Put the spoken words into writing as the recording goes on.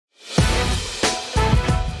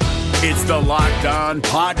It's the Locked On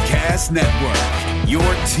Podcast Network, your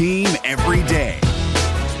team every day.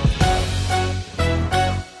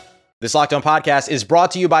 This Locked On Podcast is brought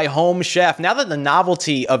to you by Home Chef. Now that the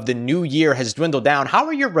novelty of the new year has dwindled down, how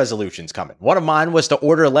are your resolutions coming? One of mine was to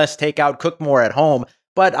order less takeout, cook more at home,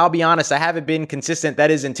 but I'll be honest, I haven't been consistent. That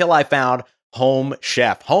is until I found Home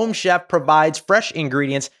Chef. Home Chef provides fresh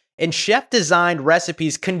ingredients and chef-designed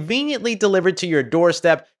recipes conveniently delivered to your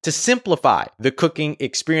doorstep to simplify the cooking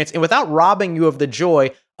experience and without robbing you of the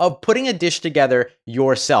joy of putting a dish together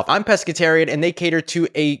yourself. I'm pescatarian and they cater to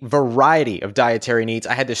a variety of dietary needs.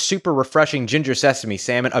 I had this super refreshing ginger sesame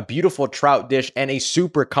salmon, a beautiful trout dish, and a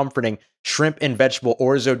super comforting shrimp and vegetable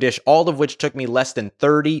orzo dish, all of which took me less than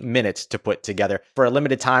 30 minutes to put together. For a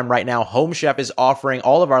limited time right now, Home Chef is offering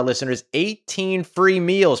all of our listeners 18 free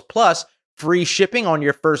meals plus free shipping on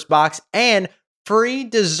your first box and free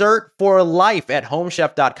dessert for life at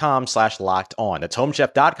homechef.com/lockedon. That's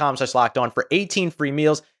homechef.com/lockedon for 18 free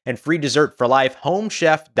meals and free dessert for life.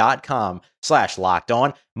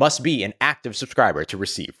 Homechef.com/lockedon. Must be an active subscriber to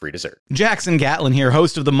receive free dessert. Jackson Gatlin here,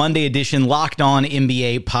 host of the Monday edition Locked On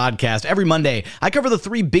NBA podcast. Every Monday, I cover the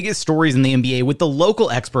three biggest stories in the NBA with the local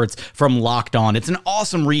experts from Locked On. It's an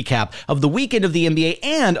awesome recap of the weekend of the NBA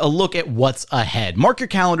and a look at what's ahead. Mark your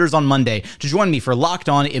calendars on Monday to join me for Locked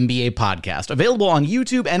On NBA podcast, available on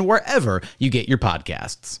YouTube and wherever you get your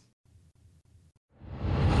podcasts.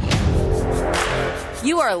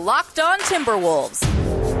 You are Locked On Timberwolves,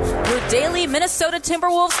 your daily Minnesota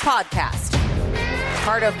Timberwolves podcast.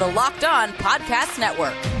 Part of the Locked On Podcast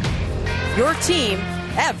Network, your team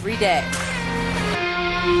every day.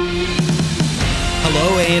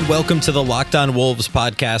 Hello and welcome to the Locked On Wolves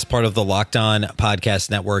podcast, part of the Locked On Podcast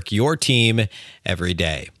Network, your team every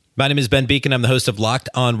day. My name is Ben Beacon. I'm the host of Locked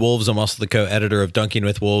On Wolves. I'm also the co-editor of Dunking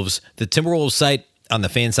with Wolves, the Timberwolves site on the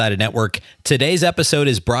Fansided Network. Today's episode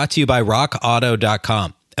is brought to you by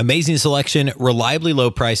rockauto.com. Amazing selection, reliably low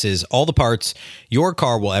prices, all the parts your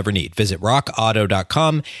car will ever need. Visit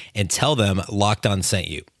rockauto.com and tell them Locked On sent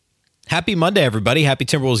you. Happy Monday, everybody. Happy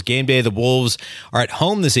Timberwolves game day. The Wolves are at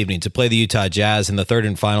home this evening to play the Utah Jazz in the third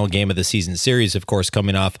and final game of the season series, of course,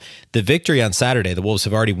 coming off the victory on Saturday. The Wolves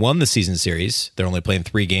have already won the season series. They're only playing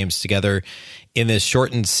 3 games together in this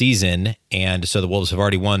shortened season, and so the Wolves have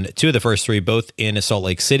already won 2 of the first 3, both in Salt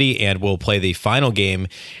Lake City, and will play the final game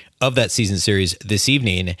of that season series this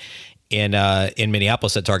evening in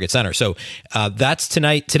Minneapolis at Target Center. So that's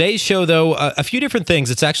tonight. Today's show, though, a few different things.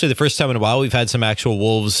 It's actually the first time in a while we've had some actual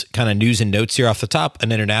Wolves kind of news and notes here off the top.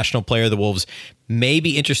 An international player the Wolves may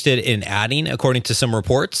be interested in adding, according to some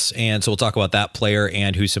reports. And so we'll talk about that player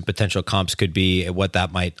and who some potential comps could be, what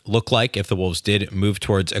that might look like if the Wolves did move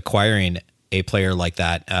towards acquiring a player like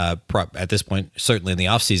that at this point, certainly in the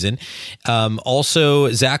offseason.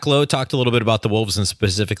 Also, Zach Lowe talked a little bit about the Wolves and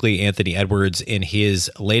specifically Anthony Edwards in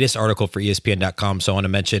his latest article for ESPN.com. So I want to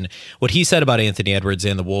mention what he said about Anthony Edwards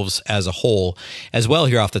and the Wolves as a whole as well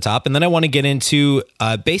here off the top. And then I want to get into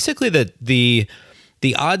basically the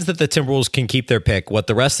odds that the Timberwolves can keep their pick, what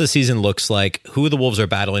the rest of the season looks like, who the Wolves are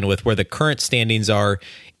battling with, where the current standings are,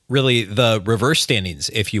 really the reverse standings,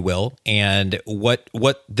 if you will, and what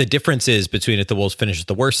the difference is between if the Wolves finish with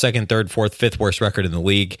the worst, second, third, fourth, fifth worst record in the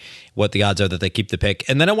league, what the odds are that they keep the pick.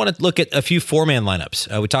 And then I want to look at a few 4-man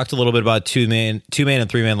lineups. We talked a little bit about 2-man and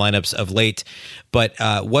 3-man lineups of late, but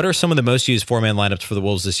what are some of the most used 4-man lineups for the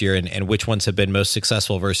Wolves this year, and which ones have been most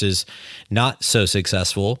successful versus not so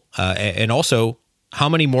successful? And also, how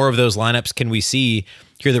many more of those lineups can we see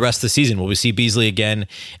here the rest of the season? Will we see Beasley again?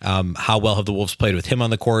 How well have the Wolves played with him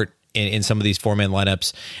on the court in some of these 4-man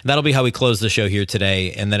lineups? And that'll be how we close the show here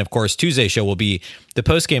today. And then, of course, Tuesday's show will be the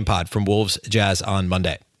post-game pod from Wolves Jazz on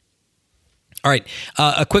Monday. All right,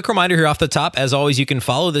 a quick reminder here off the top. As always, you can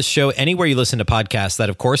follow this show anywhere you listen to podcasts. That,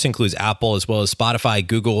 of course, includes Apple as well as Spotify,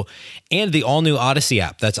 Google, and the all-new Odyssey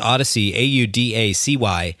app. That's Odyssey,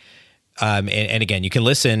 Audacy. And again, you can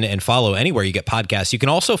listen and follow anywhere you get podcasts. You can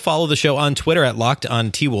also follow the show on Twitter at Locked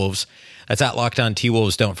On T-Wolves. That's at Locked On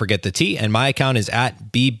T-Wolves. Don't forget the T. And my account is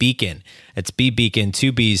at BBeacon. That's BBeacon,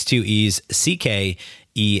 2 B's, 2 E's,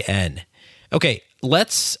 CKEN. Okay,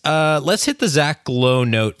 let's hit the Zach Lowe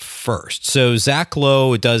note first. So Zach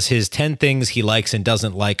Lowe does his 10 things he likes and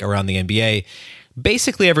doesn't like around the NBA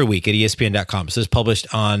basically every week at ESPN.com. So this is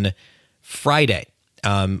published on Friday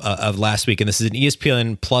of last week. And this is an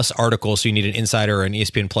ESPN Plus article, so you need an insider or an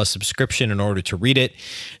ESPN Plus subscription in order to read it.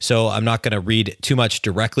 So I'm not going to read too much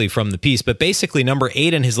directly from the piece, but basically number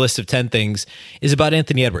 8 on his list of 10 things is about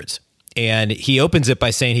Anthony Edwards. And he opens it by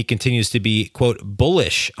saying he continues to be, quote,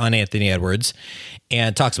 bullish on Anthony Edwards,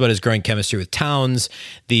 and talks about his growing chemistry with Towns.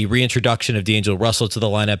 The reintroduction of D'Angelo Russell to the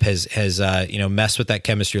lineup has messed with that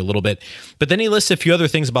chemistry a little bit. But then he lists a few other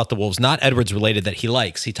things about the Wolves, not Edwards related, that he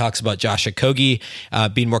likes. He talks about Josh Okogie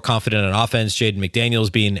being more confident on offense, Jaden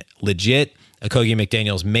McDaniels being legit. Okogie and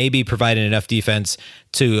McDaniels maybe providing enough defense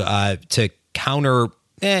to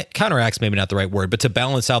counteracts, maybe not the right word, but to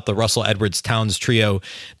balance out the Russell Edwards Towns trio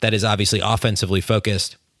that is obviously offensively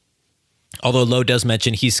focused. Although Lowe does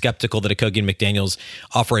mention he's skeptical that Okogie and McDaniels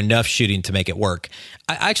offer enough shooting to make it work.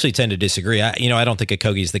 I actually tend to disagree. I don't think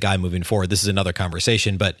Okogie is the guy moving forward. This is another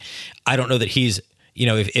conversation, but I don't know that he's,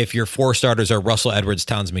 if your four starters are Russell Edwards,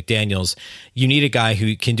 Towns, McDaniels, you need a guy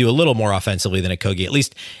who can do a little more offensively than Okogie, at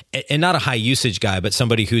least, and not a high usage guy, but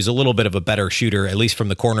somebody who's a little bit of a better shooter, at least from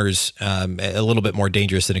the corners, a little bit more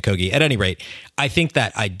dangerous than Okogie. At any rate, I think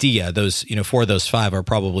that idea, those, four of those five are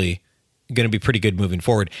probably going to be pretty good moving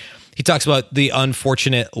forward. He talks about the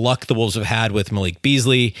unfortunate luck the Wolves have had with Malik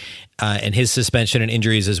Beasley and his suspension and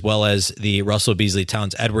injuries, as well as the Russell, Beasley,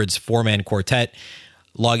 Towns, Edwards four-man quartet,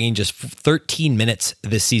 logging just 13 minutes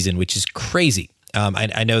this season, which is crazy.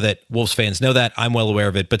 I know that Wolves fans know that. I'm well aware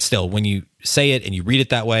of it, but still, when you say it and you read it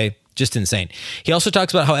that way, just insane. He also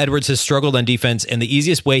talks about how Edwards has struggled on defense, and the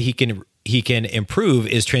easiest way he can improve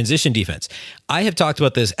is transition defense. I have talked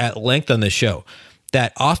about this at length on this show,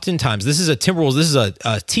 that oftentimes, this is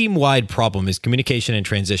a team-wide problem, is communication and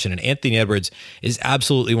transition, and Anthony Edwards is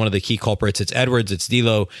absolutely one of the key culprits. It's Edwards, it's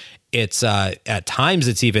D'Lo, it's at times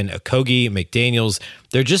it's even Okogie, McDaniels.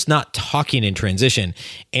 They're just not talking in transition.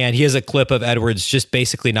 And he has a clip of Edwards just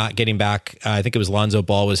basically not getting back. I think it was Lonzo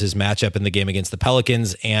Ball was his matchup in the game against the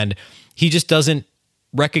Pelicans, and he just doesn't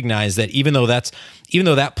recognize that even though that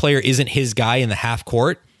player isn't his guy in the half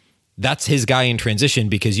court, that's his guy in transition,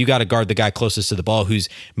 because you got to guard the guy closest to the ball who's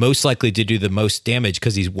most likely to do the most damage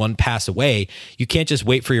because he's one pass away. You can't just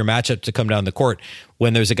wait for your matchup to come down the court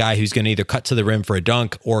when there's a guy who's going to either cut to the rim for a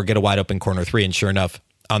dunk or get a wide open corner three. And sure enough,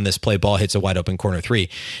 on this play, Ball hits a wide open corner three.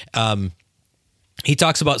 He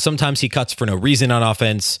talks about sometimes he cuts for no reason on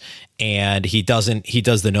offense, and he does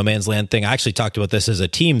the no man's land thing. I actually talked about this as a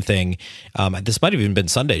team thing. This might have even been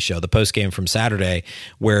Sunday's show, the post game from Saturday,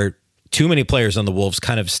 where too many players on the Wolves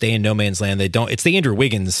kind of stay in no man's land. It's the Andrew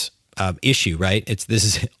Wiggins issue, right? This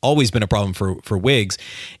has always been a problem for Wiggs,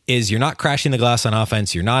 is you're not crashing the glass on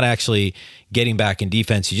offense. You're not actually getting back in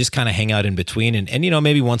defense. You just kind of hang out in between. And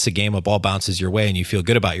maybe once a game, a ball bounces your way and you feel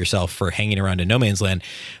good about yourself for hanging around in no man's land.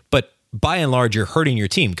 But by and large, you're hurting your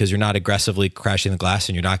team because you're not aggressively crashing the glass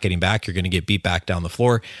and you're not getting back. You're going to get beat back down the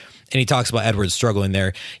floor. And he talks about Edwards struggling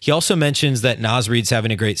there. He also mentions that Naz Reid's having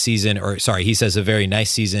a great season, he says a very nice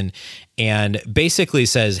season, and basically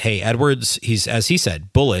says, hey, Edwards, he's, as he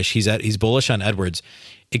said, bullish. He's bullish on Edwards.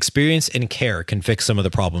 Experience and care can fix some of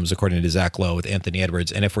the problems, according to Zach Lowe, with Anthony Edwards.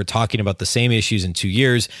 And if we're talking about the same issues in 2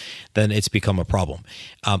 years, then it's become a problem.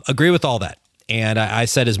 Agree with all that. And I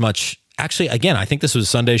said as much. Actually, again, I think this was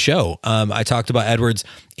Sunday's show. I talked about Edwards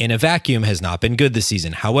in a vacuum has not been good this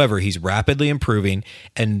season. However, he's rapidly improving,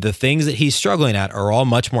 and the things that he's struggling at are all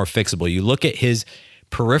much more fixable. You look at his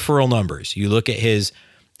peripheral numbers, you look at his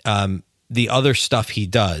the other stuff he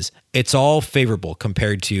does, it's all favorable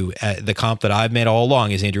compared to the comp that I've made all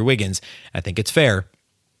along is Andrew Wiggins. I think it's fair.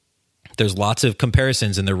 There's lots of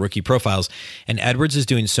comparisons in their rookie profiles, and Edwards is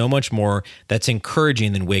doing so much more that's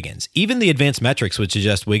encouraging than Wiggins. Even the advanced metrics would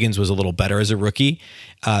suggest Wiggins was a little better as a rookie,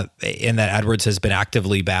 and that Edwards has been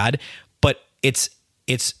actively bad, but it's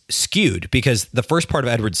skewed because the first part of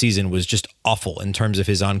Edwards' season was just awful in terms of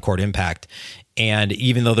his on-court impact, and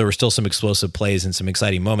even though there were still some explosive plays and some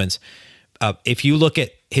exciting moments, if you look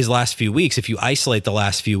at his last few weeks, if you isolate the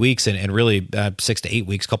last few weeks and really 6 to 8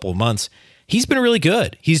 weeks, couple of months, he's been really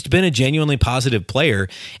good. He's been a genuinely positive player.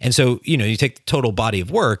 And so, you take the total body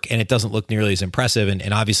of work and it doesn't look nearly as impressive.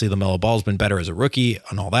 And obviously LaMelo Ball's been better as a rookie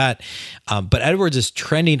and all that. But Edwards is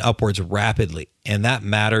trending upwards rapidly, and that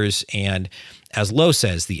matters. And as Lowe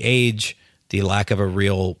says, the age, the lack of a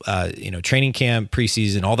real, training camp,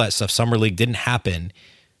 preseason, all that stuff, summer league didn't happen.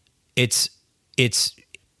 It's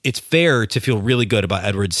fair to feel really good about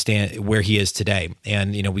Edwards where he is today.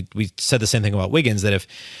 And, we said the same thing about Wiggins, that if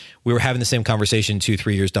we were having the same conversation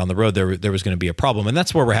 2-3 years down the road, there was going to be a problem. And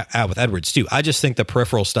that's where we're at with Edwards too. I just think the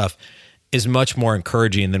peripheral stuff is much more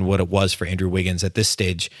encouraging than what it was for Andrew Wiggins at this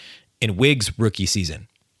stage in Wiggs' rookie season.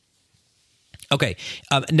 Okay.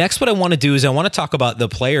 Next, what I want to do is I want to talk about the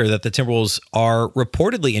player that the Timberwolves are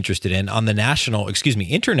reportedly interested in on the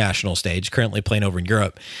international stage, currently playing over in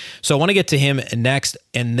Europe. So I want to get to him next,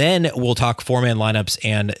 and then we'll talk four-man lineups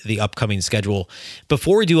and the upcoming schedule.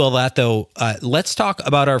 Before we do all that, though, let's talk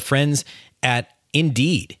about our friends at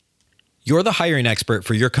Indeed. You're the hiring expert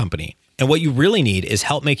for your company, and what you really need is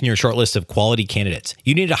help making your short list of quality candidates.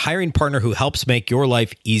 You need a hiring partner who helps make your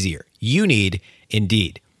life easier. You need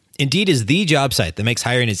Indeed. Indeed is the job site that makes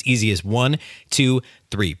hiring as easy as 1, 2,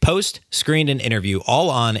 3. Post, screen, and interview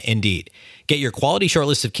all on Indeed. Get your quality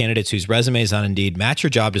shortlist of candidates whose resumes on Indeed match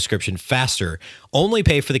your job description faster. Only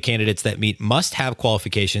pay for the candidates that meet must-have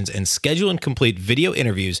qualifications, and schedule and complete video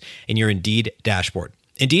interviews in your Indeed dashboard.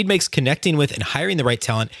 Indeed makes connecting with and hiring the right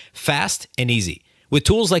talent fast and easy. With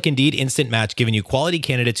tools like Indeed Instant Match giving you quality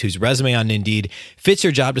candidates whose resume on Indeed fits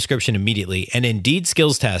your job description immediately, and Indeed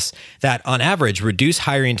skills tests that, on average, reduce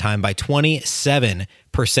hiring time by 27%.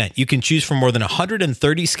 You can choose from more than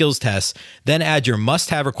 130 skills tests, then add your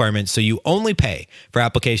must-have requirements so you only pay for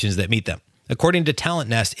applications that meet them. According to Talent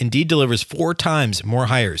Nest, Indeed delivers 4 times more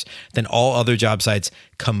hires than all other job sites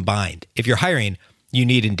combined. If you're hiring, you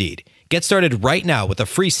need Indeed. Get started right now with a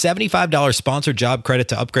free $75 sponsored job credit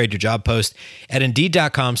to upgrade your job post at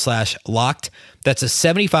Indeed.com/locked. That's a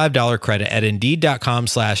 $75 credit at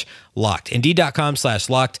Indeed.com/locked.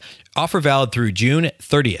 Indeed.com/locked. Offer valid through June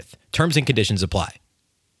 30th. Terms and conditions apply.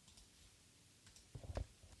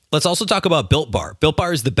 Let's also talk about Built Bar. Built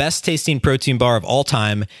Bar is the best tasting protein bar of all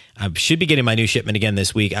time. I should be getting my new shipment again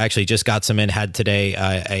this week. I actually just got some in, had today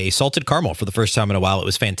a salted caramel for the first time in a while. It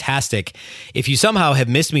was fantastic. If you somehow have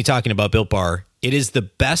missed me talking about Built Bar, it is the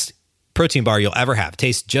best protein bar you'll ever have.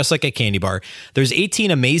 Tastes just like a candy bar. There's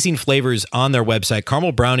 18 amazing flavors on their website.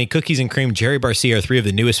 Caramel brownie, cookies and cream, Jerry Barcia are 3 of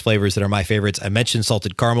the newest flavors that are my favorites. I mentioned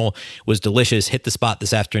salted caramel was delicious. Hit the spot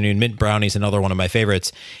this afternoon. Mint brownies, another one of my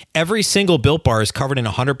favorites. Every single Built Bar is covered in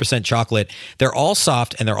 100% chocolate. They're all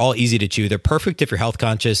soft and they're all easy to chew. They're perfect if you're health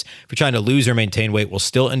conscious, if you're trying to lose or maintain weight while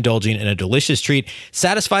still indulging in a delicious treat.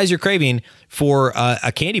 Satisfies your craving for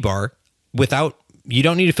a candy bar without you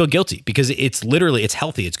don't need to feel guilty because it's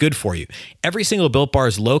healthy. It's good for you. Every single Built Bar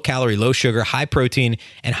is low calorie, low sugar, high protein,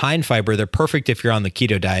 and high in fiber. They're perfect if you're on the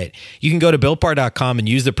keto diet. You can go to BuiltBar.com and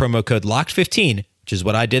use the promo code LOCKED15, which is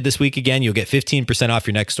what I did this week again. You'll get 15% off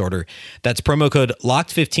your next order. That's promo code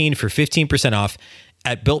LOCKED15 for 15% off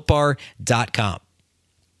at BuiltBar.com.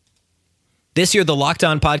 This year, the Locked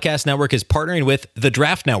On Podcast Network is partnering with the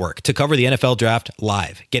Draft Network to cover the NFL Draft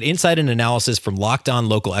live. Get insight and analysis from Locked On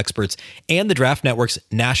local experts and the Draft Network's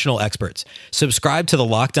national experts. Subscribe to the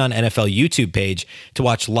Locked On NFL YouTube page to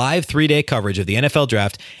watch live 3-day coverage of the NFL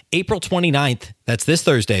Draft April 29th, that's this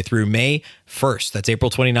Thursday, through May 1st. That's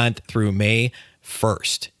April 29th through May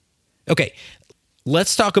 1st. Okay,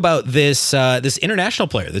 let's talk about this international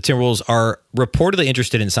player the Timberwolves are reportedly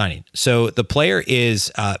interested in signing. So the player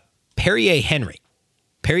is Perrier Henry.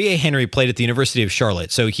 Perrier Henry played at the University of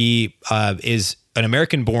Charlotte. So he is an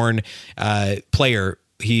American-born player.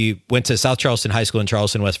 He went to South Charleston High School in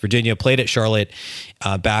Charleston, West Virginia, played at Charlotte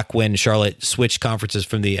back when Charlotte switched conferences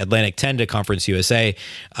from the Atlantic 10 to Conference USA.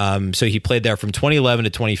 So he played there from 2011 to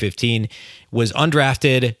 2015, was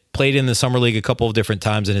undrafted, played in the Summer League a couple of different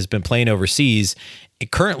times, and has been playing overseas. It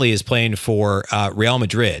currently is playing for Real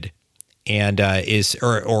Madrid. And he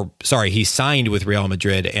signed with Real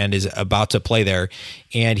Madrid and is about to play there.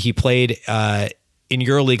 And he played in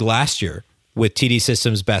EuroLeague last year with TD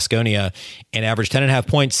Systems Baskonia and averaged 10.5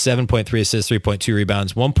 points, 7.3 assists, 3.2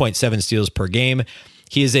 rebounds, 1.7 steals per game.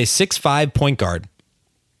 He is a 6'5" point guard.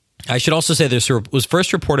 I should also say this was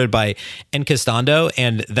first reported by Encastando,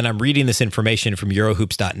 and then I'm reading this information from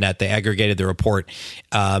Eurohoops.net. They aggregated the report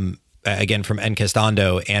again from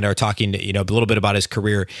Encastando and are talking, a little bit about his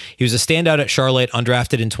career. He was a standout at Charlotte,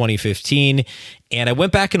 undrafted in 2015. And I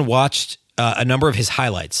went back and watched a number of his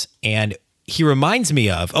highlights, and he reminds me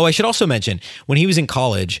of, I should also mention, when he was in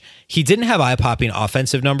college, he didn't have eye-popping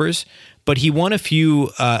offensive numbers, but he won a few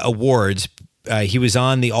awards. He was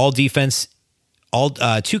on the all-defense,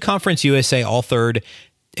 two Conference USA all-third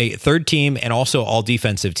team, and also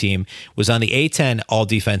all-defensive team, was on the A10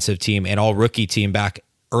 all-defensive team and all-rookie team back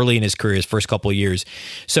early in his career, his first couple of years.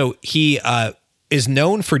 So he is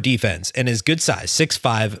known for defense and is good size,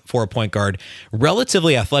 6'5" for a point guard,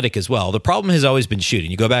 relatively athletic as well. The problem has always been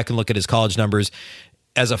shooting. You go back and look at his college numbers.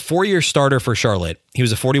 As a 4-year starter for Charlotte, he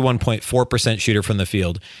was a 41.4% shooter from the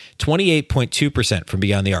field, 28.2% from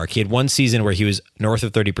beyond the arc. He had one season where he was north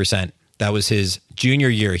of 30%. That was his junior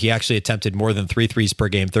year. He actually attempted more than 3 threes per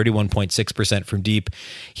game, 31.6% from deep.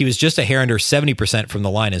 He was just a hair under 70% from the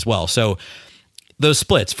line as well. So those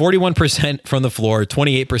splits, 41% from the floor,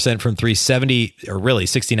 28% from 370, or really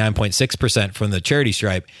 69.6% from the charity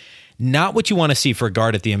stripe. Not what you want to see for a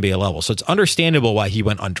guard at the NBA level. So it's understandable why he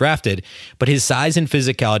went undrafted, but his size and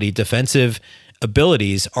physicality, defensive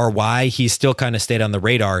abilities are why he still kind of stayed on the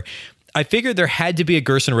radar. I figured there had to be a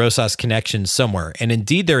Gerson Rosas connection somewhere, and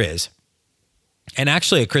indeed there is. And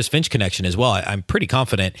actually a Chris Finch connection as well. I'm pretty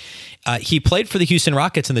confident. He played for the Houston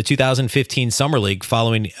Rockets in the 2015 Summer League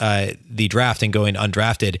following the draft and going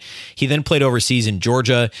undrafted. He then played overseas in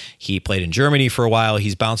Georgia. He played in Germany for a while.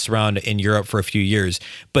 He's bounced around in Europe for a few years.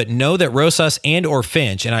 But know that Rosas and or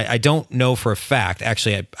Finch, and I don't know for a fact,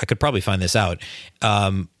 actually I could probably find this out.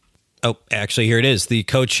 Actually, here it is. The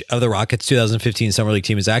coach of the Rockets 2015 Summer League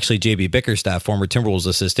team is actually JB Bickerstaff, former Timberwolves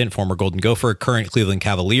assistant, former Golden Gopher, current Cleveland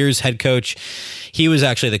Cavaliers head coach. He was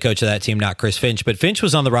actually the coach of that team, not Chris Finch, but Finch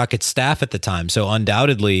was on the Rockets staff at the time. So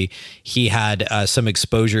undoubtedly, he had some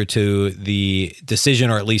exposure to the decision,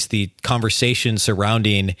 or at least the conversation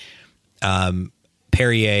surrounding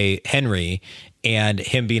Perrier Henry and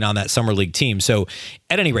him being on that Summer League team. So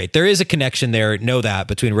at any rate, there is a connection there. Know that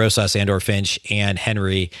between Rosas and or Finch and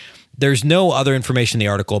Henry. There's no other information in the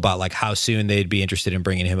article about like how soon they'd be interested in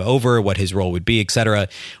bringing him over, what his role would be, etc.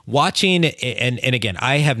 Watching, and again,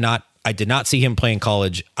 I did not see him play in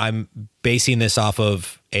college. I'm basing this off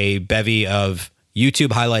of a bevy of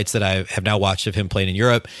YouTube highlights that I have now watched of him playing in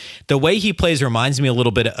Europe. The way he plays reminds me a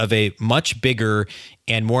little bit of a much bigger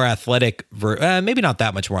and more athletic, maybe not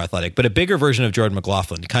that much more athletic, but a bigger version of Jordan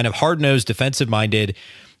McLaughlin, kind of hard-nosed, defensive-minded,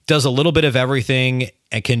 does a little bit of everything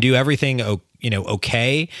and can do everything,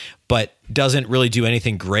 okay, but doesn't really do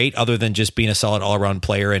anything great other than just being a solid all-around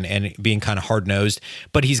player and being kind of hard-nosed.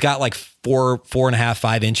 But he's got like 4.5,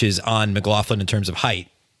 5 inches on McLaughlin in terms of height.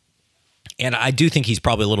 And I do think he's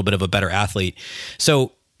probably a little bit of a better athlete.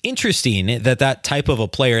 So interesting that type of a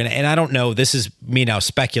player, and I don't know, this is me now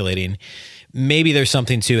speculating, maybe there's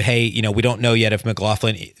something to, hey, we don't know yet if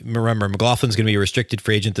McLaughlin's going to be a restricted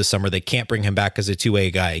free agent this summer. They can't bring him back as a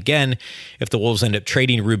two-way guy again. If the Wolves end up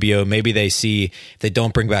trading Rubio, maybe they see they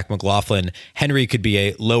don't bring back McLaughlin. Henry could be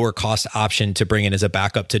a lower cost option to bring in as a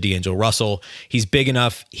backup to D'Angelo Russell. He's big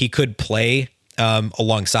enough. He could play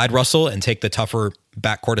alongside Russell and take the tougher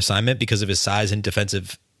backcourt assignment because of his size and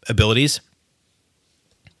defensive abilities.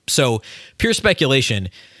 So pure speculation,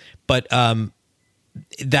 but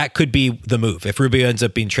that could be the move. If Rubio ends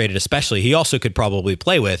up being traded, especially, he also could probably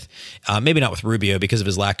play with, maybe not with Rubio because of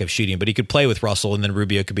his lack of shooting, but he could play with Russell, and then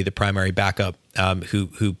Rubio could be the primary backup who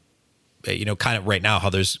kind of right now how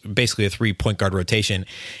there's basically a 3-point guard rotation,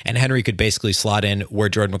 and Henry could basically slot in where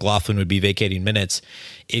Jordan McLaughlin would be vacating minutes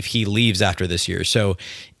if he leaves after this year. So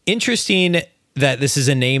interesting that this is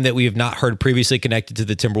a name that we have not heard previously connected to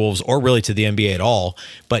the Timberwolves or really to the NBA at all,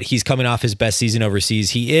 but he's coming off his best season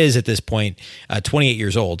overseas. He is at this point 28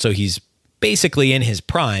 years old, so he's basically in his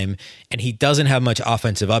prime, and he doesn't have much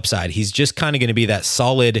offensive upside. He's just kind of going to be that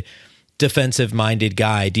solid defensive-minded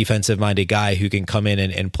guy who can come in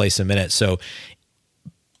and play some minutes. So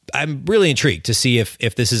I'm really intrigued to see if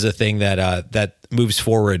this is a thing that moves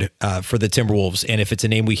forward for the Timberwolves, and if it's a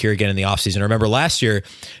name we hear again in the offseason. Remember last year,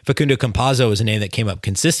 Facundo Campazzo was a name that came up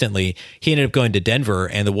consistently. He ended up going to Denver,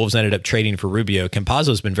 and the Wolves ended up trading for Rubio.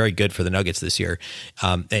 Campazzo's been very good for the Nuggets this year.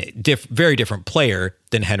 Very different player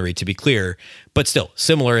than Henry, to be clear, but still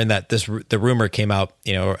similar in that the rumor came out,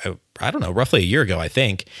 I don't know, roughly a year ago, I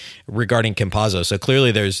think, regarding Campazzo. So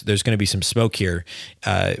clearly there's going to be some smoke here,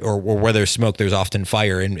 or where there's smoke, there's often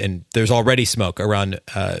fire, and there's already smoke around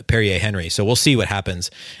Perrier Henry. So we'll see what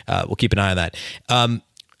happens. We'll keep an eye on that.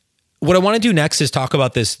 What I want to do next is talk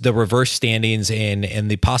about the reverse standings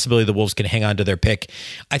and the possibility the Wolves can hang on to their pick.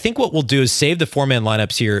 I think what we'll do is save the 4-man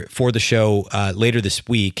lineups here for the show later this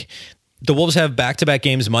week. The Wolves have back-to-back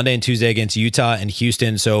games Monday and Tuesday against Utah and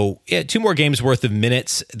Houston. So 2 more games worth of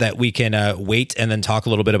minutes that we can wait and then talk a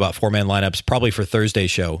little bit about 4-man lineups, probably for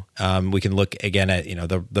Thursday's show. We can look again at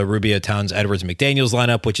the Rubio, Towns, Edwards, McDaniels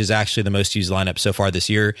lineup, which is actually the most used lineup so far this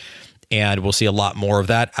year. And we'll see a lot more of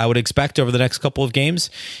that, I would expect, over the next couple of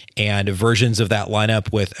games. And versions of that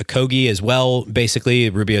lineup with Okogie as well, basically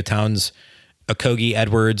Rubio, Towns, Okogie,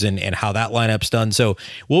 Edwards, and how that lineup's done. So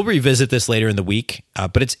we'll revisit this later in the week,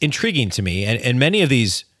 but it's intriguing to me. And many of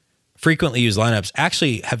these frequently used lineups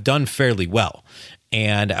actually have done fairly well.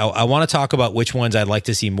 And I want to talk about which ones I'd like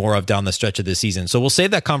to see more of down the stretch of the season. So we'll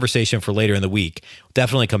save that conversation for later in the week. We'll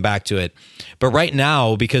definitely come back to it. But right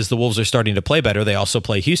now, because the Wolves are starting to play better, they also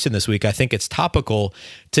play Houston this week. I think it's topical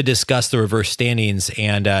to discuss the reverse standings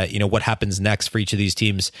and what happens next for each of these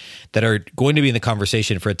teams that are going to be in the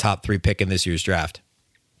conversation for a top 3 pick in this year's draft.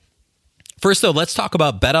 First, though, let's talk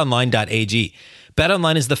about betonline.ag.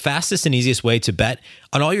 BetOnline is the fastest and easiest way to bet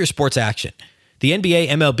on all your sports action. The NBA,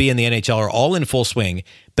 MLB, and the NHL are all in full swing.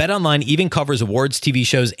 BetOnline even covers awards, TV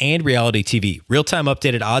shows, and reality TV. Real-time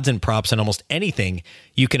updated odds and props on almost anything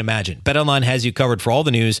you can imagine. BetOnline has you covered for all the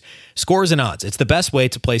news, scores, and odds. It's the best way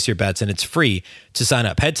to place your bets, and it's free to sign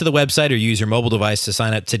up. Head to the website or use your mobile device to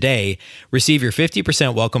sign up today. Receive your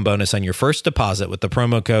 50% welcome bonus on your first deposit with the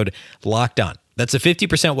promo code LOCKEDON. That's a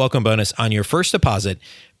 50% welcome bonus on your first deposit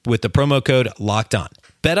with the promo code LOCKEDON.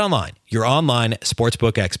 BetOnline, your online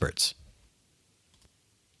sportsbook experts.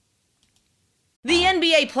 The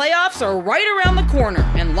NBA playoffs are right around the corner,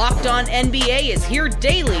 and Locked On NBA is here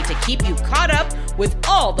daily to keep you caught up with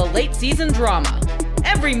all the late season drama.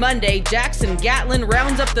 Every Monday, Jackson Gatlin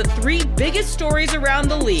rounds up the 3 biggest stories around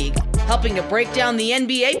the league, helping to break down the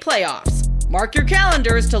NBA playoffs. Mark your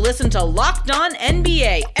calendars to listen to Locked On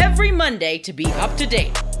NBA every Monday to be up to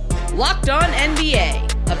date. Locked On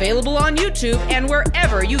NBA, available on YouTube and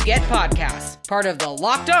wherever you get podcasts. Part of the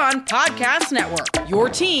Locked On Podcast Network, your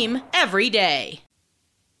team every day.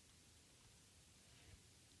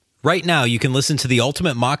 Right now, you can listen to the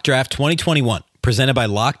Ultimate Mock Draft 2021, presented by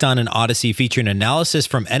Locked On and Odyssey, featuring analysis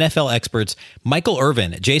from NFL experts Michael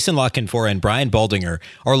Irvin, Jason Lockenfor, and Brian Baldinger,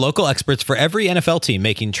 our local experts for every NFL team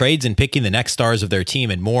making trades and picking the next stars of their team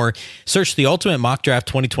and more. Search the Ultimate Mock Draft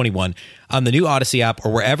 2021 on the new Odyssey app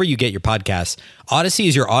or wherever you get your podcasts. Odyssey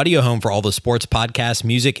is your audio home for all the sports, podcasts,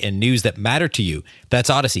 music, and news that matter to you.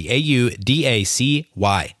 That's Odyssey,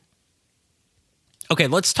 AUDACY. Okay,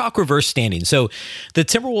 let's talk reverse standings. So the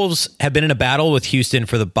Timberwolves have been in a battle with Houston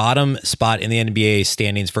for the bottom spot in the NBA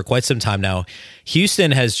standings for quite some time now.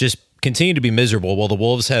 Houston has just continued to be miserable, while the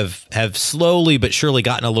Wolves have slowly but surely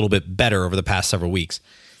gotten a little bit better over the past several weeks.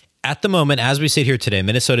 At the moment, as we sit here today,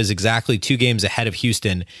 Minnesota is exactly 2 games ahead of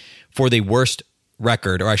Houston for the worst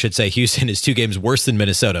record, or I should say Houston is 2 games worse than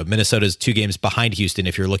Minnesota. Minnesota is 2 games behind Houston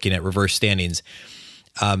if you're looking at reverse standings.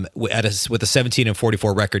 With a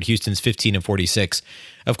 17-44 record, Houston's 15-46.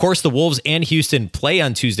 Of course, the Wolves and Houston play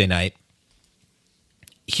on Tuesday night.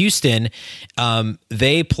 Houston,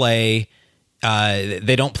 they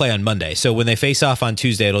don't play on Monday. So when they face off on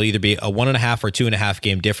Tuesday, it'll either be a 1.5 or 2.5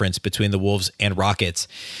 game difference between the Wolves and Rockets.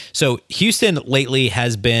 So Houston lately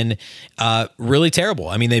has been really terrible.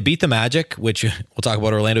 I mean, they beat the Magic, which we'll talk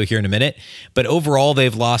about Orlando here in a minute. But overall,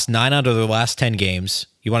 they've lost 9 out of their last 10 games.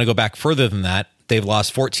 You want to go back further than that. They've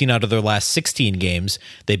lost 14 out of their last 16 games.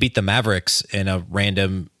 They beat the Mavericks in a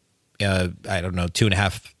random,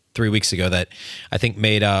 2.5-3 weeks ago that I think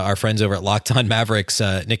made our friends over at Locked On Mavericks,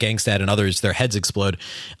 Nick Angstad and others, their heads explode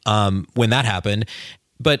when that happened.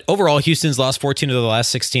 But overall, Houston's lost 14 of the last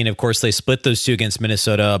 16. Of course, they split those 2 against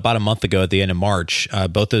Minnesota about a month ago at the end of March.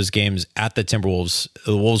 Both those games at the Timberwolves.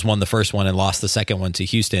 The Wolves won the first one and lost the second one to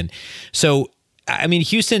Houston. So, I mean,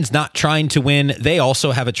 Houston's not trying to win. They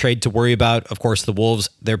also have a trade to worry about. Of course, the Wolves,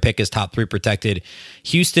 their pick is top 3 protected.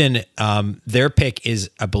 Houston, their pick is,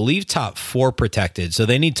 I believe, top 4 protected. So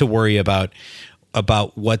they need to worry about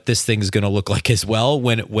what this thing is going to look like as well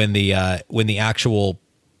when the actual,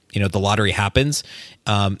 the lottery happens.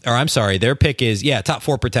 Their pick is, top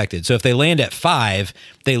 4 protected. So if they land at 5,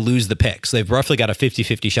 they lose the pick. So they've roughly got a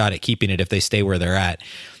 50-50 shot at keeping it if they stay where they're at.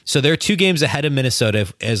 So they're 2 games ahead of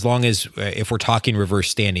Minnesota if we're talking reverse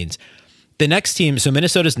standings. The next team, so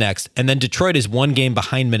Minnesota's next, and then Detroit is 1 game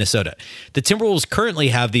behind Minnesota. The Timberwolves currently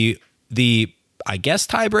have the I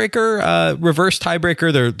guess reverse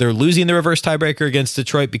tiebreaker. They're losing the reverse tiebreaker against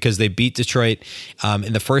Detroit because they beat Detroit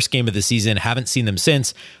in the first game of the season. Haven't seen them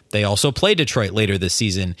since. They also play Detroit later this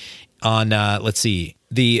season on the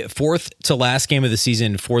 4th to last game of the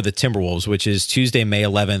season for the Timberwolves, which is Tuesday, May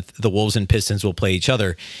 11th. The Wolves and Pistons will play each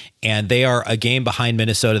other, and they are a game behind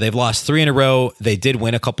Minnesota. They've lost 3 in a row. They did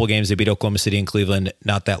win a couple games. They beat Oklahoma City and Cleveland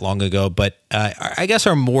not that long ago, but I guess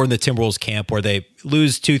are more in the Timberwolves camp where they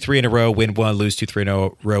lose 2-3 in a row, win 1, lose 2-3 in a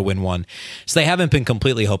row, win 1. So they haven't been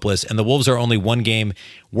completely hopeless, and the Wolves are only 1 game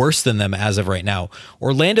worse than them as of right now.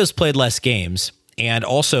 Orlando's played less games. And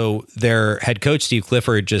also, their head coach, Steve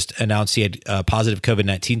Clifford, just announced he had a positive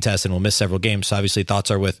COVID-19 test and will miss several games. So obviously,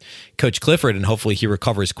 thoughts are with Coach Clifford, and hopefully he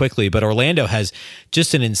recovers quickly. But Orlando has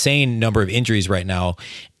just an insane number of injuries right now,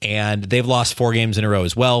 and they've lost 4 games in a row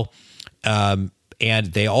as well. And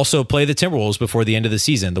they also play the Timberwolves before the end of the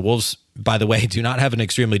season. The Wolves, by the way, do not have an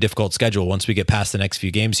extremely difficult schedule once we get past the next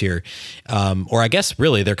few games here. Or I guess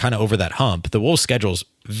really they're kind of over that hump. The Wolves' schedule's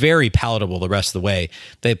very palatable the rest of the way.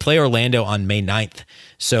 They play Orlando on May 9th.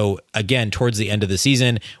 So again, towards the end of the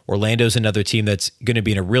season, Orlando's another team that's going to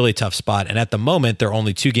be in a really tough spot. And at the moment, they're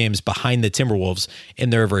only 2 games behind the Timberwolves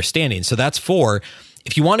in their reverse standings. So that's 4.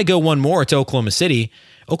 If you want to go one more, it's Oklahoma City.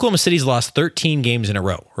 Oklahoma City's lost 13 games in a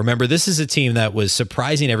row. Remember, this is a team that was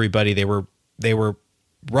surprising everybody. They were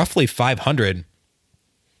roughly 500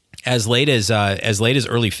 as late as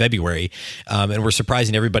early February, and we're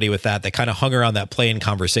surprising everybody with that. They kind of hung around that play-in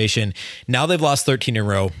conversation. Now they've lost 13 in a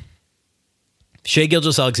row. Shai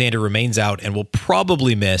Gilgeous-Alexander remains out and will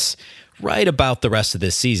probably miss right about the rest of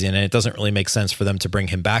this season, and it doesn't really make sense for them to bring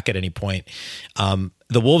him back at any point.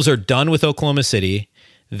 The Wolves are done with Oklahoma City.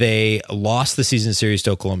 They lost the season series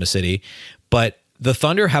to Oklahoma City, but the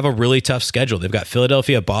Thunder have a really tough schedule. They've got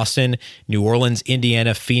Philadelphia, Boston, New Orleans,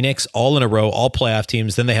 Indiana, Phoenix, all in a row, all playoff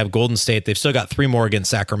teams. Then they have Golden State. They've still got 3 more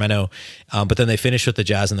against Sacramento, but then they finish with the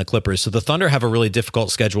Jazz and the Clippers. So the Thunder have a really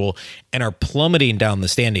difficult schedule and are plummeting down the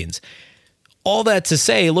standings. All that to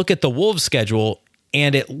say, look at the Wolves' schedule,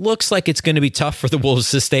 and it looks like it's going to be tough for the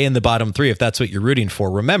Wolves to stay in the bottom 3 if that's what you're rooting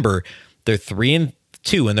for. Remember, they're 3-2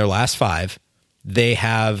 in their last 5. They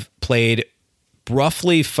have played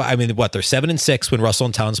roughly, they're 7-6 when Russell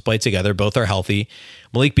and Towns played together. Both are healthy.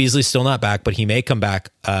 Malik Beasley's still not back, but he may come back,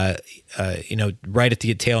 right at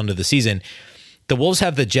the tail end of the season. The Wolves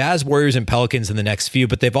have the Jazz, Warriors, and Pelicans in the next few,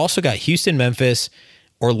 but they've also got Houston, Memphis,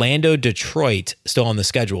 Orlando, Detroit still on the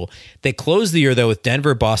schedule. They close the year, though, with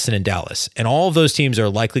Denver, Boston, and Dallas. And all of those teams are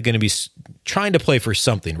likely going to be trying to play for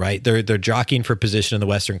something, right? They're jockeying for position in the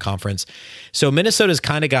Western Conference. So Minnesota's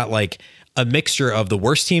kind of got like a mixture of the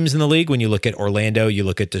worst teams in the league. When you look at Orlando, you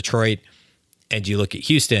look at Detroit, and you look at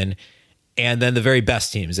Houston, and then the very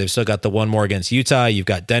best teams. They've still got the one more against Utah. You've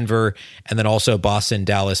got Denver, and then also Boston,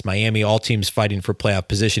 Dallas, Miami, all teams fighting for playoff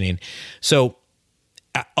positioning. So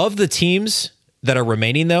of the teams that are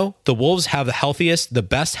remaining, though, the Wolves have the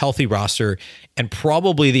best healthy roster, and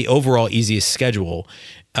probably the overall easiest schedule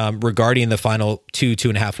regarding the final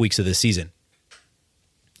 2.5 weeks of the season.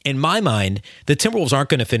 In my mind, the Timberwolves aren't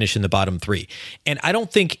going to finish in the bottom 3. And I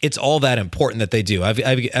don't think it's all that important that they do.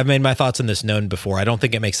 I've made my thoughts on this known before. I don't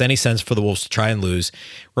think it makes any sense for the Wolves to try and lose.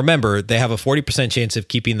 Remember, they have a 40% chance of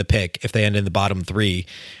keeping the pick if they end in the bottom 3.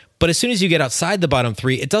 But as soon as you get outside the bottom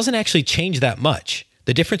 3, it doesn't actually change that much.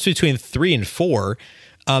 The difference between 3 and 4,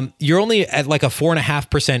 you're only at like a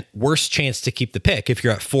 4.5% worse chance to keep the pick if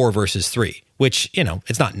you're at 4 versus 3, which,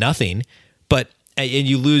 it's not nothing, but and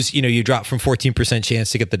you lose, you drop from 14%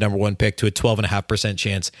 chance to get the number 1 pick to a 12.5%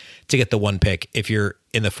 chance to get the 1 pick if you're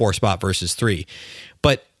in the 4 spot versus 3.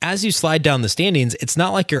 But as you slide down the standings, it's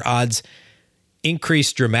not like your odds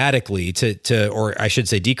increase dramatically or I should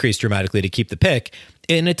say decrease dramatically to keep the pick.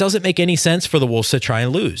 And it doesn't make any sense for the Wolves to try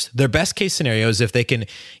and lose. Their best case scenario is if they can,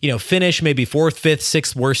 finish maybe 4th, 5th,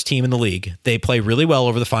 6th worst team in the league. They play really well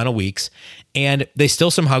over the final weeks, and they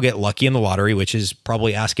still somehow get lucky in the lottery, which is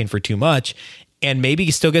probably asking for too much, and maybe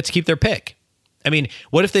still get to keep their pick. I mean,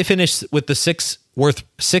 what if they finish with the 6th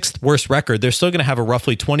worst record? They're still going to have a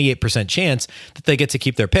roughly 28% chance that they get to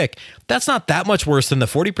keep their pick. That's not that much worse than the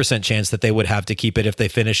 40% chance that they would have to keep it if they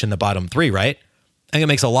finish in the bottom 3, right? I think it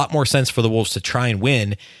makes a lot more sense for the Wolves to try and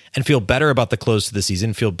win and feel better about the close to the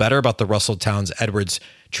season, feel better about the Russell, Towns, Edwards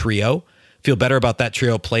trio, feel better about that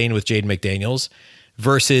trio playing with Jaden McDaniels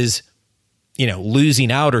versus,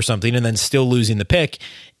 losing out or something and then still losing the pick.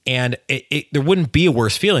 And there wouldn't be a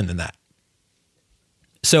worse feeling than that.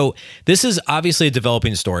 So this is obviously a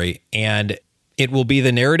developing story, and it will be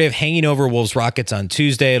the narrative hanging over Wolves Rockets on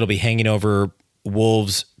Tuesday. It'll be hanging over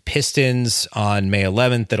Wolves Pistons on May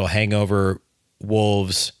 11th. It'll hang over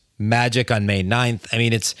Wolves Magic on May 9th. I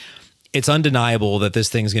mean, it's undeniable that this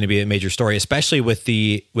thing's going to be a major story, especially with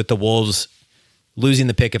the Wolves losing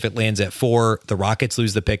the pick if it lands at 4. The Rockets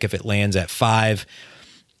lose the pick if it lands at 5.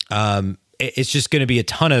 It's just going to be a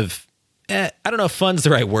ton of, I don't know if fun's the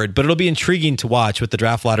right word, but it'll be intriguing to watch with the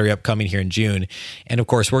draft lottery upcoming here in June. And of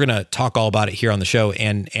course, we're going to talk all about it here on the show.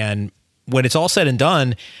 And when it's all said and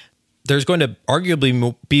done, there's going to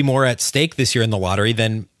arguably be more at stake this year in the lottery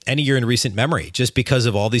than any year in recent memory, just because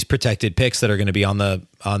of all these protected picks that are going to be on the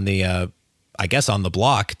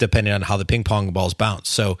block, depending on how the ping pong balls bounce.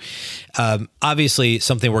 So obviously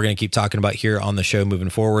something we're going to keep talking about here on the show moving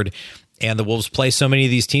forward. And the Wolves play so many of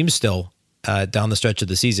these teams still down the stretch of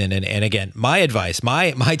the season. And again, my advice,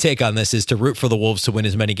 my take on this is to root for the Wolves to win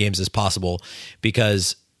as many games as possible,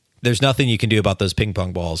 because there's nothing you can do about those ping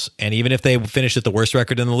pong balls. And even if they finish at the worst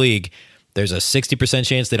record in the league, there's a 60%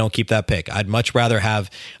 chance they don't keep that pick. I'd much rather have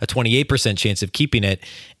a 28% chance of keeping it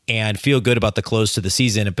and feel good about the close to the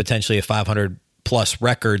season and potentially a 500 plus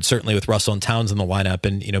record, certainly with Russell and Towns in the lineup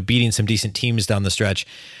and, beating some decent teams down the stretch,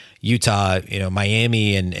 Utah,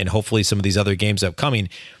 Miami, and hopefully some of these other games upcoming.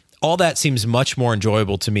 All that seems much more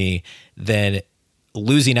enjoyable to me than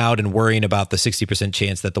losing out and worrying about the 60%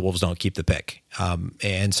 chance that the Wolves don't keep the pick.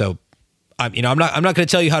 And so I'm not going to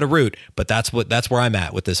tell you how to root, but that's where I'm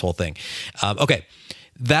at with this whole thing. Okay.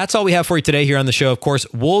 That's all we have for you today here on the show. Of course,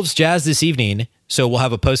 Wolves Jazz this evening. So we'll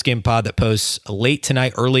have a post-game pod that posts late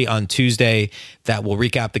tonight, early on Tuesday, that will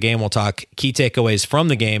recap the game. We'll talk key takeaways from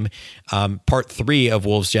the game, part 3 of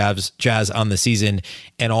Wolves Jazz on the season,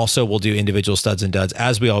 and also we'll do individual studs and duds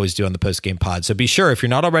as we always do on the post-game pod. So be sure, if you're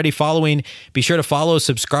not already following, be sure to follow,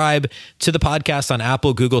 subscribe to the podcast on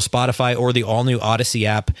Apple, Google, Spotify, or the all-new Odyssey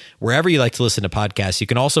app, wherever you like to listen to podcasts. You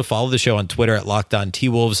can also follow the show on Twitter at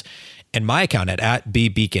LockedOnTWolves and my account at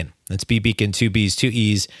 @BBeacon. That's BBeacon, 2 B's, 2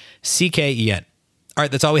 E's, CKEN. All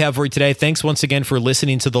right, that's all we have for you today. Thanks once again for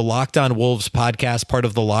listening to the Locked On Wolves podcast, part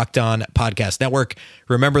of the Locked On Podcast Network.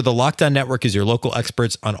 Remember, the Locked On Network is your local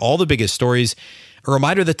experts on all the biggest stories. A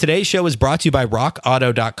reminder that today's show is brought to you by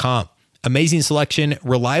RockAuto.com. Amazing selection,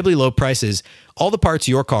 reliably low prices, all the parts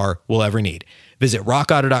your car will ever need. Visit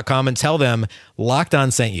RockAuto.com and tell them Locked On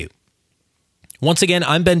sent you. Once again,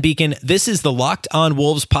 I'm Ben Beacon. This is the Locked On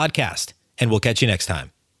Wolves podcast, and we'll catch you next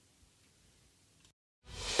time.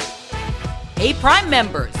 Hey, Prime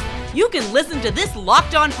members, you can listen to this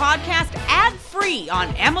Locked On podcast ad-free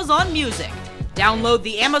on Amazon Music. Download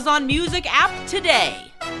the Amazon Music app today.